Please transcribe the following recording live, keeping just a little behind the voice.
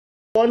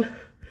Gone.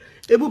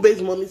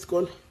 Ebube's mom is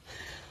gone.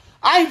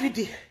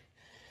 IVD.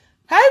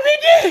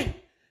 IVD!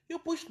 You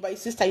pushed my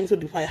sister into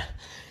the fire.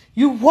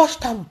 You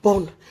watched her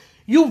burn.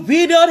 You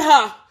videoed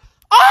her.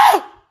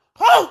 Oh!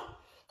 Oh!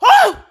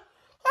 Oh!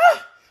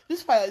 Oh!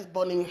 This fire is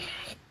burning me.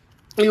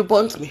 You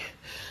burnt me.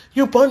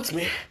 You burnt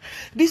me.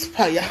 This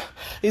fire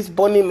is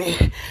burning me.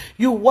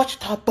 You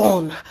watched her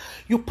burn.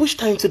 You pushed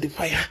her into the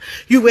fire.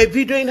 You were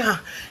videoing her.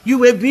 You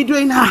were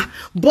videoing her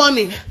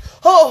burning.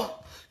 Oh!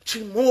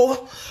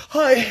 Chimo.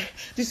 Hi.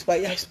 This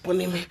fire is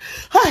burning me.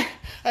 Hi.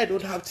 I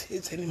don't have to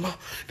eat anymore.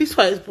 This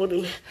fire is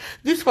burning me.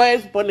 This fire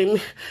is burning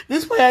me.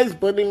 This fire is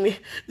burning me.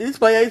 This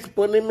fire is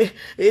burning me.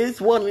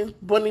 This one is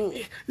burning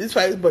me. This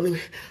fire is burning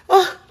me.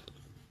 Oh,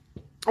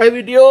 I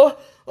video.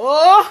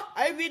 Oh,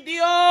 I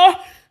video.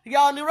 You're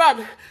on the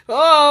run.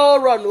 Oh,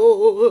 run.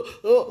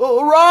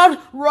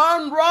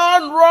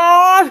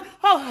 Run.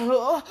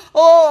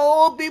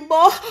 Oh,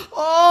 Bimbo.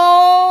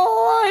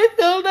 Oh, I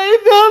felt.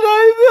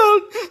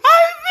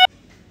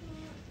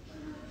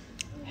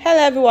 Hello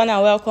everyone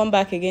and welcome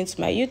back again to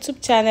my YouTube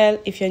channel.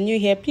 If you're new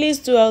here, please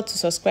do well to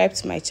subscribe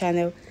to my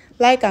channel,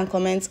 like and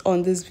comment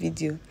on this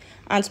video.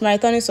 And to my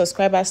returning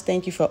subscribers,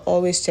 thank you for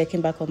always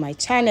checking back on my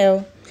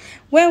channel.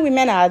 When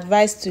women are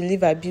advised to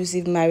leave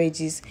abusive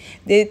marriages,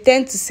 they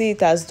tend to see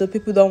it as though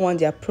people don't want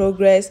their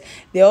progress.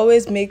 They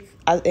always make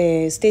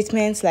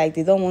statements like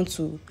they don't want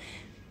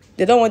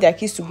their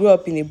kids to grow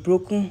up in a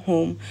broken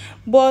home.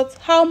 But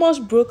how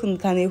much broken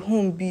can a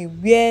home be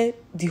where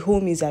the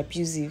home is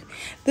abusive?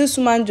 This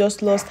woman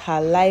just lost her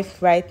life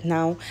right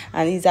now,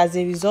 and it's as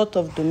a result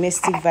of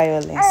domestic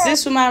violence.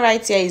 This woman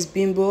right here is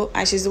Bimbo,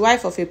 and she's the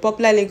wife of a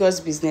popular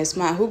Lagos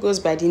businessman who goes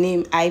by the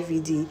name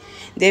IVD.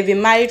 They've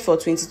been married for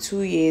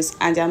 22 years,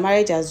 and their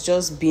marriage has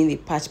just been a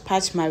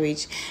patch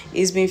marriage.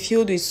 It's been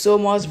filled with so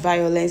much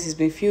violence. It's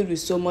been filled with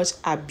so much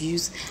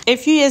abuse. A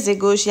few years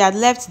ago, she had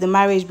left the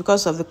marriage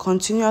because of the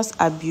continuous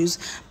abuse,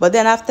 but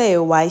then after a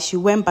while, she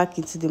went back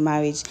into the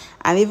marriage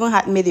and even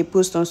had made a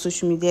post on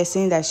social media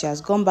saying that she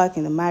has gone back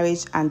in the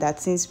marriage and that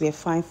things were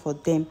fine for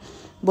them.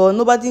 But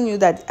nobody knew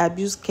that the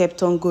abuse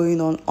kept on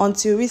going on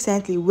until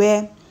recently,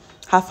 where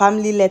her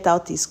family let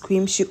out a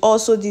scream. She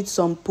also did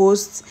some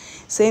posts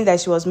saying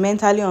that she was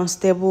mentally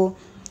unstable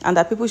and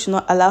that people should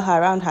not allow her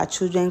around her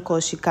children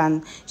because she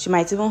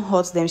might even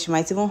hurt them. She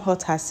might even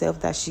hurt herself,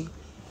 that she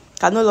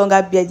can no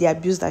longer bear the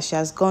abuse that she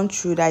has gone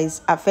through that is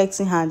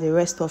affecting her and the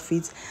rest of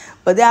it.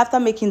 But then after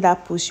making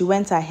that post, she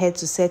went ahead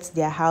to set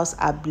their house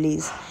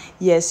ablaze.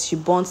 Yes, she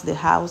burnt the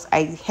house.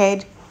 I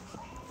heard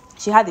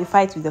she had a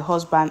fight with the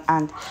husband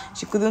and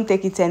she couldn't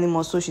take it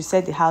anymore, so she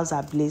set the house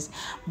ablaze.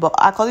 But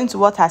according to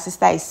what her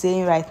sister is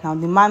saying right now,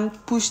 the man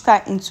pushed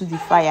her into the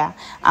fire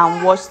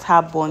and watched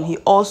her burn. He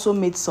also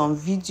made some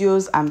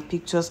videos and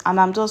pictures, and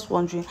I'm just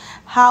wondering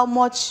how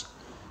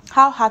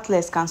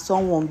heartless can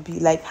someone be?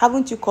 Like,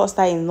 haven't you caused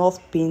her enough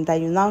pain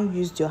that you now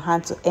used your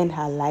hand to end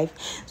her life?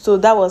 So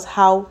that was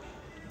how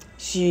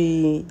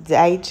she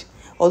died.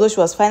 Although she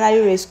was finally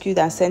rescued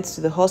and sent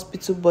to the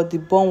hospital, but the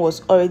burn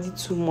was already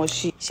too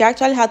much. She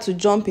actually had to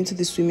jump into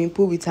the swimming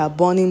pool with her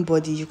burning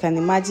body. You can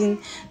imagine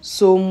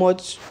so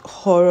much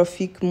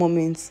horrific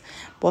moments.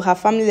 But her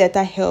family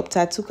later helped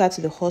her, took her to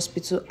the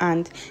hospital,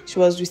 and she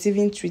was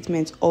receiving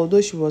treatment,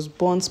 although she was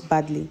burnt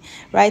badly.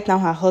 Right now,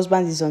 her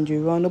husband is on the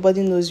run.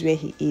 Nobody knows where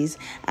he is.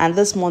 And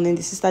this morning,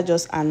 the sister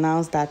just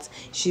announced that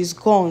she's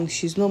gone.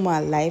 She's no more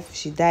alive.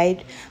 She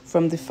died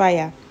from the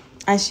fire.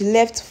 And she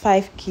left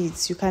 5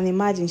 kids. You can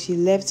imagine, she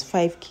left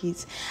 5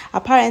 kids.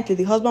 Apparently,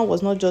 the husband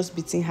was not just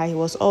beating her, he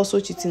was also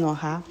cheating on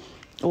her.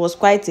 It was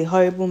quite a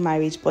horrible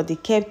marriage, but they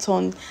kept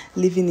on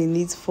living in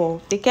it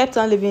they kept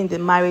on living in the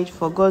marriage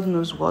for God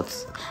knows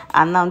what.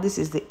 And now this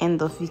is the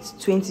end of it.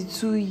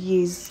 22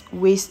 years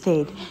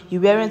wasted. You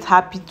weren't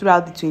happy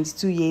throughout the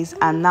 22 years,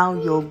 and now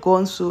you're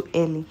gone so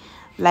early.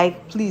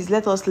 Like, please,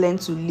 let us learn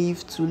to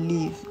live.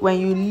 When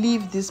you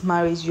leave this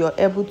marriage, you're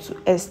able to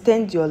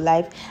extend your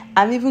life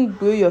and even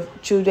grow your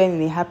children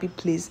in a happy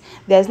place.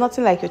 There's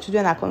nothing like your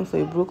children are coming for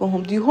a broken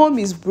home. The home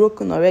is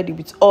broken already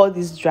with all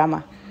this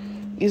drama.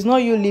 It's not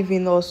you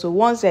living also.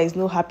 Once there is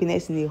no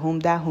happiness in a home,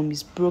 that home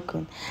is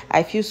broken.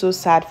 I feel so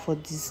sad for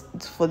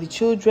the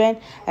children.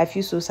 I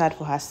feel so sad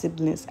for her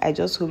siblings. I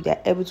just hope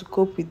they're able to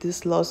cope with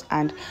this loss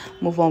and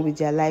move on with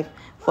their life.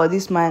 For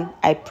this man,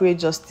 I pray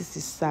justice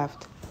is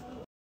served.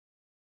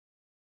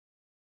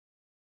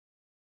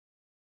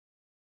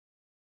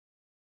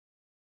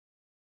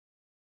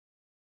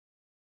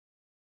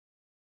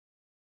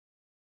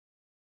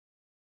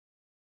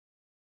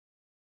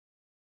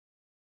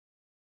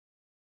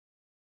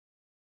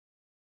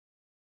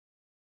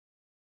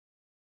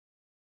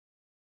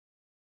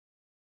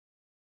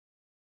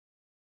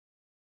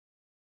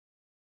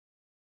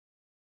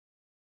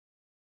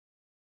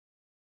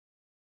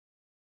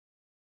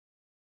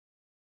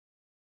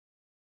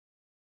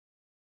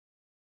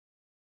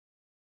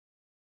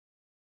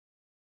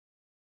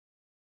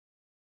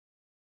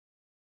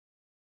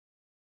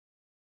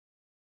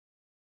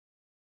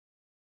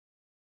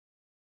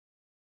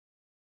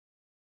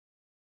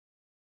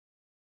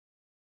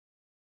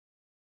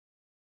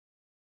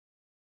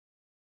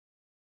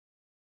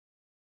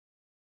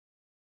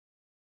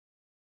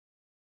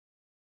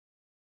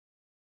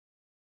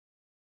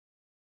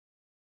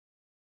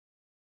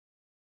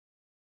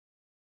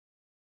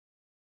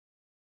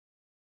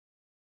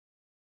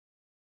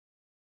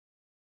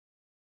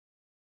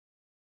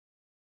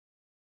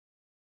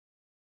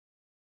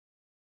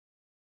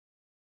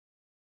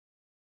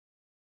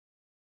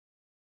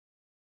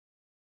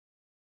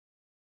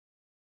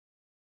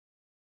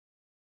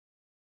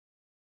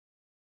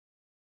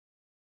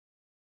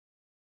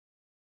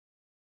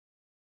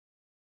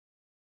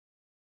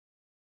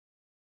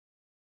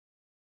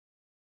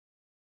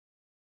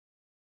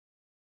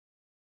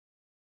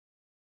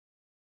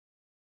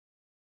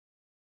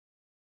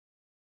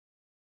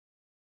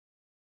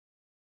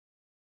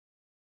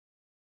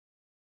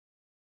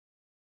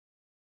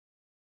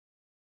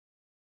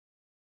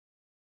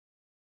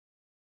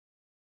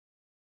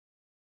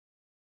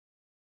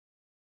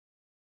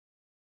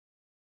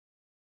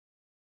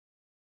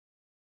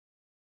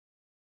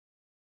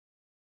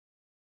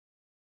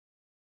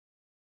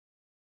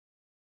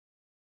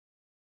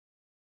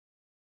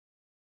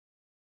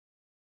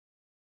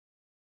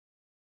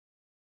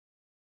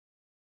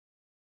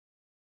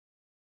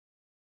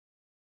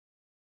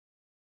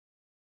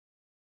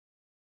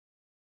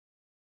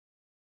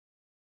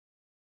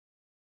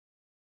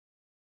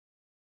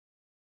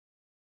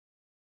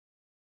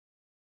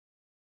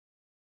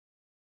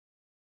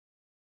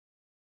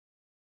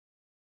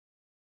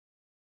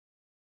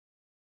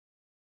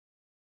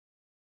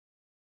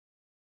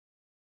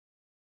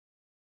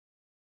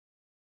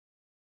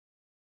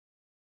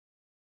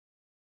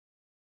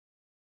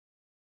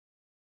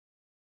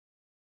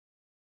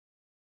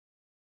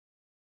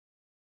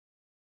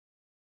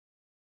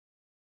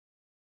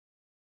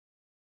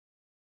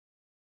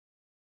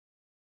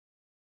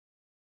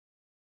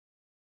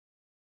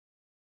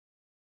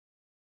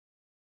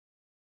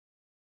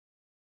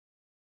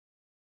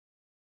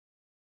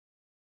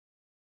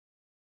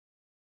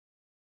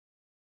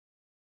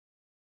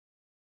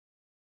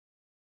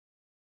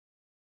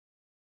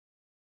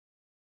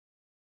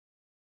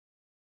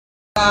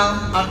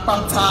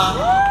 Akpata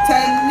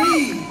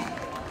Teni.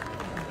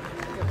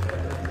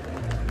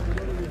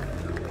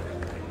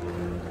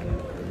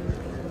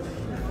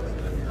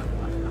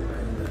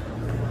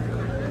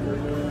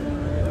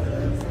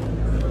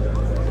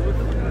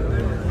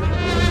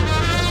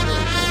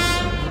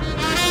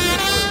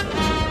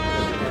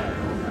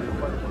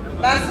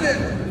 That's it.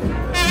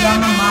 Yeah,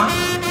 mama.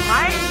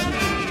 Right?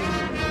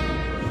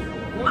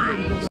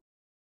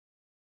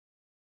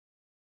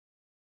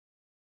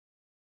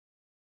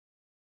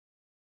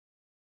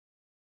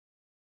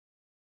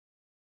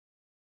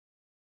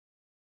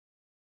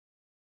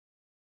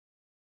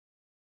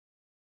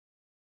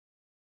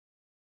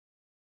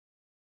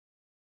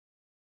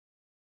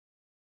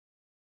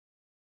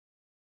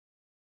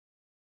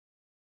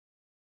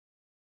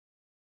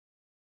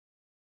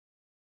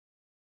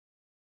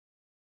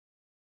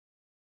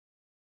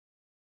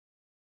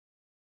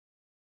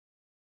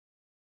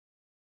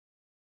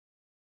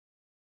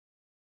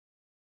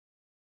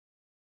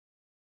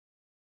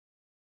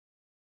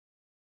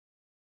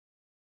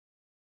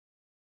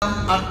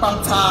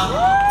 Akpata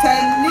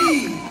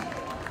Teni.